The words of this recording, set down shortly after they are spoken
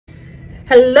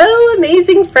Hello,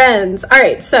 amazing friends. All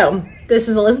right, so this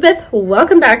is Elizabeth.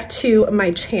 Welcome back to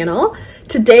my channel.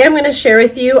 Today I'm going to share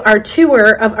with you our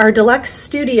tour of our deluxe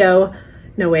studio.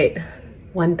 No, wait,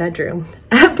 one bedroom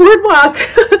at Boardwalk.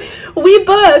 We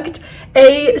booked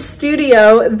a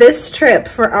studio this trip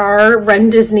for our Run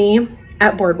Disney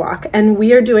at Boardwalk, and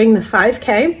we are doing the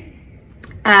 5K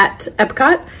at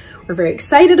Epcot. We're very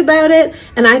excited about it,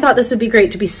 and I thought this would be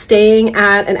great to be staying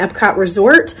at an Epcot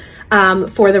resort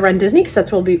for the Run Disney, because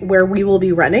that's where we will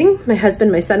be running, my husband,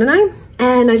 my son,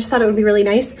 and I just thought it would be really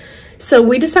nice. So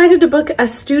we decided to book a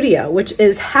studio, which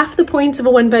is half the points of a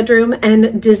one bedroom,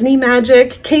 and Disney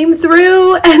magic came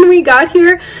through and we got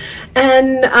here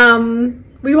and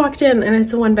we walked in and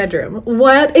it's a one bedroom.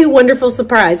 What a wonderful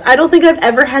surprise. I don't think I've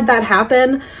ever had that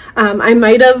happen. I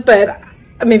might have, but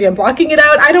maybe I'm blocking it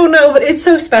out. I don't know, but it's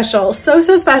so special. So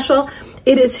special.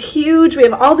 It is huge. We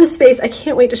have all this space. I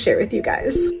can't wait to share with you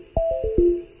guys.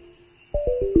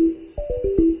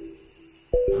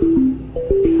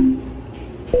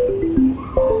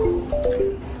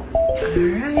 All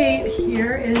right,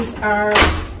 here is our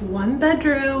one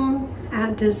bedroom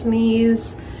at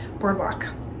Disney's Boardwalk.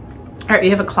 All right, we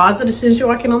have a closet as soon as you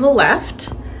walk in on the left,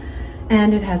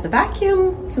 and it has a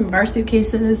vacuum, some of our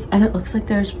suitcases, and it looks like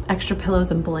there's extra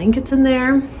pillows and blankets in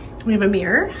there. We have a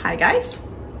mirror. Hi, guys.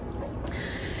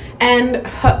 And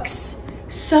hooks.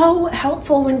 So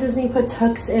helpful when Disney puts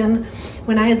hooks in.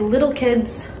 When I had little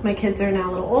kids, my kids are now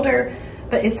a little older,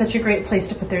 but it's such a great place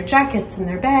to put their jackets and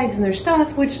their bags and their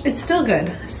stuff, which it's still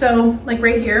good. So like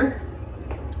right here,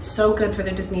 so good for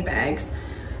their Disney bags.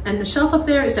 And the shelf up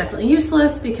there is definitely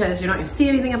useless because you're not gonna see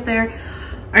anything up there.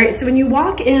 All right, so when you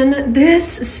walk in,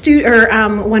 this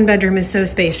one bedroom is so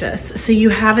spacious. So you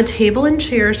have a table and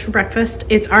chairs for breakfast.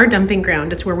 It's our dumping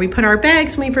ground. It's where we put our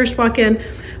bags when we first walk in.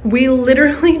 We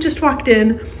literally just walked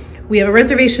in. We have a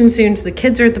reservation soon, so the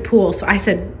kids are at the pool. So I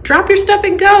said, drop your stuff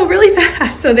and go really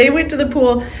fast. So they went to the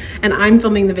pool and I'm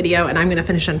filming the video and I'm gonna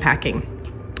finish unpacking.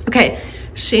 Okay,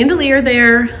 chandelier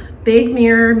there, big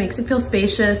mirror, makes it feel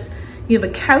spacious. You have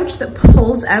a couch that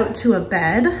pulls out to a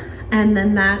bed, and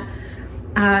then that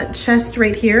chest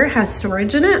right here has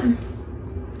storage in it.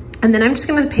 And then I'm just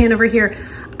gonna pan over here.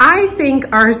 I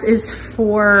think ours is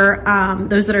for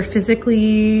those that are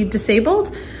physically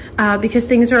disabled because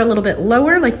things are a little bit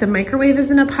lower, like the microwave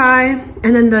isn't up high,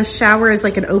 and then the shower is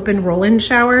like an open roll-in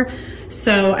shower.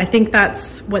 So I think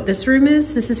that's what this room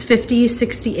is. This is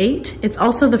 5068. It's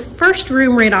also the first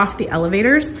room right off the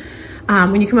elevators.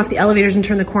 When you come off the elevators and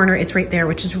turn the corner, it's right there,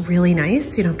 which is really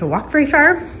nice. You don't have to walk very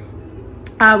far.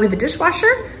 We have a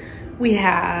dishwasher, we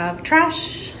have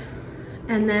trash,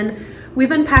 and then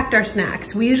we've unpacked our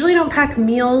snacks. We usually don't pack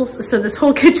meals, so this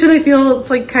whole kitchen, I feel it's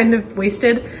like kind of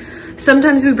wasted.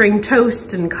 Sometimes we bring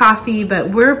toast and coffee, but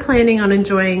we're planning on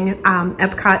enjoying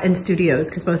Epcot and Studios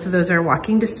because both of those are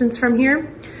walking distance from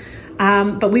here.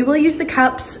 But we will use the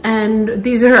cups, and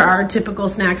these are our typical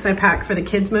snacks I pack for the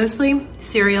kids mostly.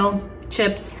 Cereal,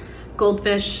 chips,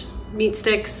 goldfish, meat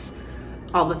sticks,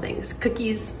 all the things,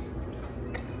 cookies,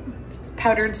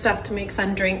 powdered stuff to make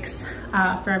fun drinks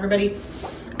for everybody.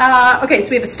 Okay, so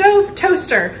we have a stove,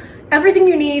 toaster, everything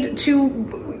you need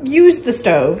to use the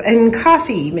stove, and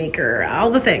coffee maker,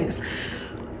 all the things.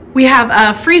 We have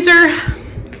a freezer,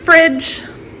 fridge,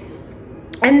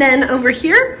 and then over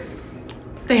here,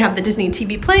 they have the Disney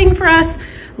TV playing for us,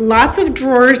 lots of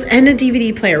drawers, and a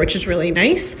DVD player, which is really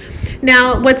nice.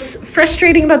 Now, what's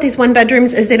frustrating about these one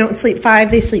bedrooms is they don't sleep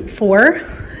 5, they sleep 4.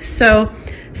 So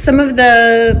some of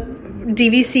the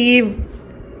DVC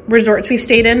resorts we've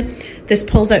stayed in, this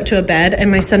pulls out to a bed,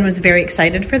 and my son was very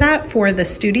excited for that for the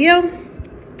studio.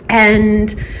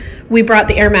 And we brought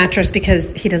the air mattress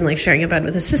because he doesn't like sharing a bed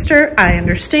with his sister. I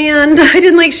understand. I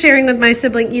didn't like sharing with my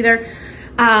sibling either.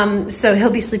 So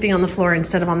he'll be sleeping on the floor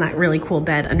instead of on that really cool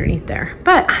bed underneath there.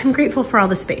 But I'm grateful for all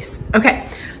the space. Okay,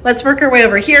 let's work our way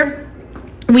over here.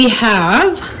 We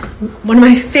have, one of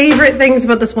my favorite things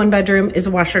about this one bedroom is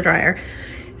a washer dryer.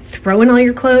 Throw in all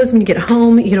your clothes when you get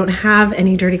home. You don't have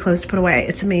any dirty clothes to put away.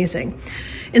 It's amazing.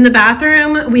 In the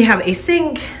bathroom, we have a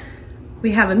sink,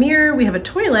 we have a mirror, we have a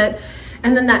toilet,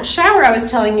 and then that shower I was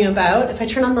telling you about, if I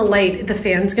turn on the light, the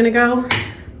fan's gonna go.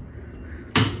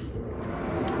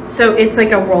 So it's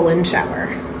like a roll-in shower.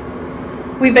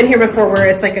 We've been here before where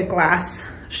it's like a glass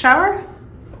shower.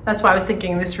 That's why I was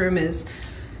thinking this room is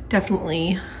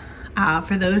definitely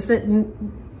for those that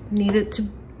need it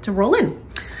to roll in.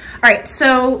 All right,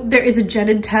 so there is a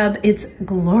jetted tub. It's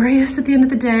glorious at the end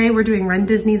of the day. We're doing Run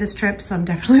Disney this trip, so I'm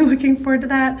definitely looking forward to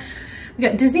that. We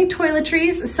got Disney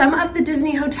toiletries. Some of the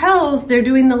Disney hotels, they're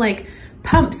doing the like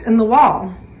pumps in the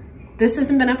wall. This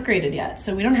hasn't been upgraded yet,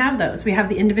 so we don't have those. We have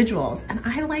the individuals, and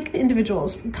I like the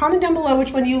individuals. Comment down below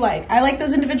which one you like. I like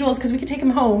those individuals because we can take them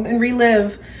home and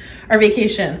relive our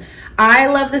vacation. I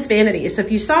love this vanity. So if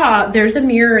you saw, there's a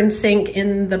mirror and sink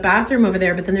in the bathroom over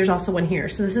there, but then there's also one here.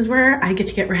 So this is where I get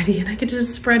to get ready and I get to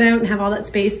just spread out and have all that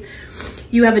space.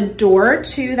 You have a door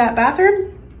to that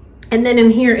bathroom. And then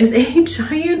in here is a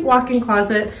giant walk-in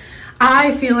closet. I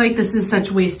feel like this is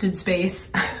such wasted space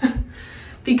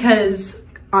because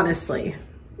honestly,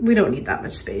 we don't need that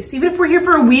much space. Even if we're here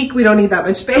for a week, we don't need that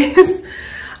much space.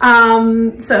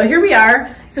 So here we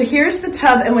are. So here's the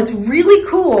tub, and what's really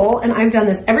cool, and I've done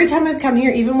this every time I've come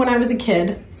here, even when I was a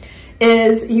kid,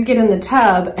 is you get in the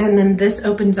tub and then this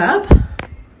opens up.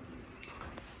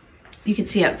 You can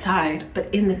see outside,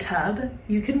 but in the tub,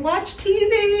 you can watch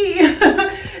TV.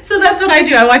 So that's what I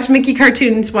do. I watch Mickey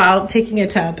cartoons while taking a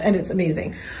tub, and it's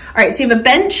amazing. All right, so you have a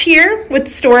bench here with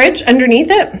storage underneath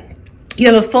it. You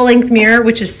have a full-length mirror,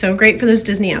 which is so great for those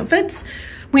Disney outfits.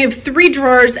 We have 3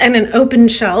 drawers and an open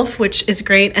shelf, which is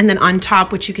great. And then on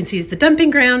top, which you can see is the dumping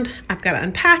ground. I've got to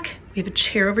unpack. We have a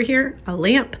chair over here, a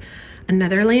lamp,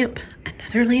 another lamp,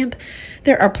 another lamp.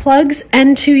 There are plugs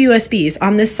and 2 USBs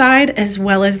on this side as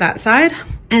well as that side.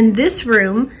 And this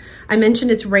room, I mentioned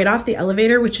it's right off the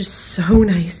elevator, which is so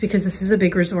nice because this is a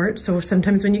big resort. So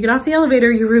sometimes when you get off the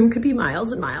elevator, your room could be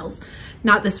miles and miles.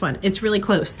 Not this one. It's really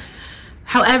close.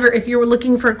 However, if you were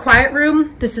looking for a quiet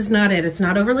room, this is not it. It's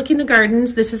not overlooking the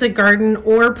gardens. This is a garden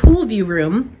or pool view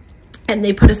room, and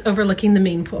they put us overlooking the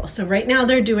main pool. So right now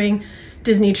they're doing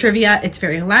Disney trivia. It's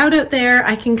very loud out there.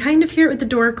 I can kind of hear it with the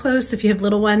door closed. So if you have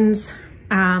little ones,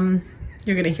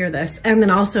 you're gonna hear this. And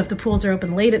then also if the pools are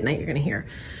open late at night, you're gonna hear.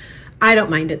 I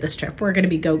don't mind it this trip. We're gonna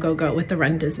be go, go, go with the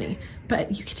Run Disney.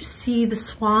 But you get to see the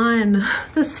Swan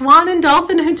and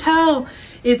Dolphin Hotel.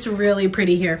 It's really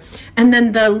pretty here. And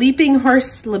then the Leaping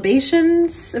Horse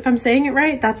Libations, if I'm saying it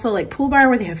right, that's the like pool bar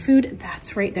where they have food.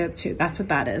 That's right there too. That's what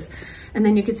that is. And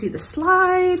then you can see the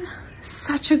slide.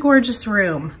 Such a gorgeous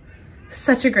room.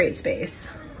 Such a great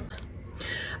space.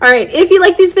 All right, if you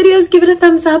like these videos, give it a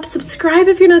thumbs up. Subscribe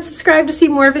if you're not subscribed to see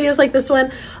more videos like this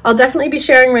one. I'll definitely be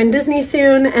sharing Run Disney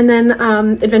soon, and then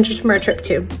adventures from our trip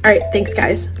too. All right, thanks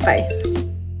guys, bye.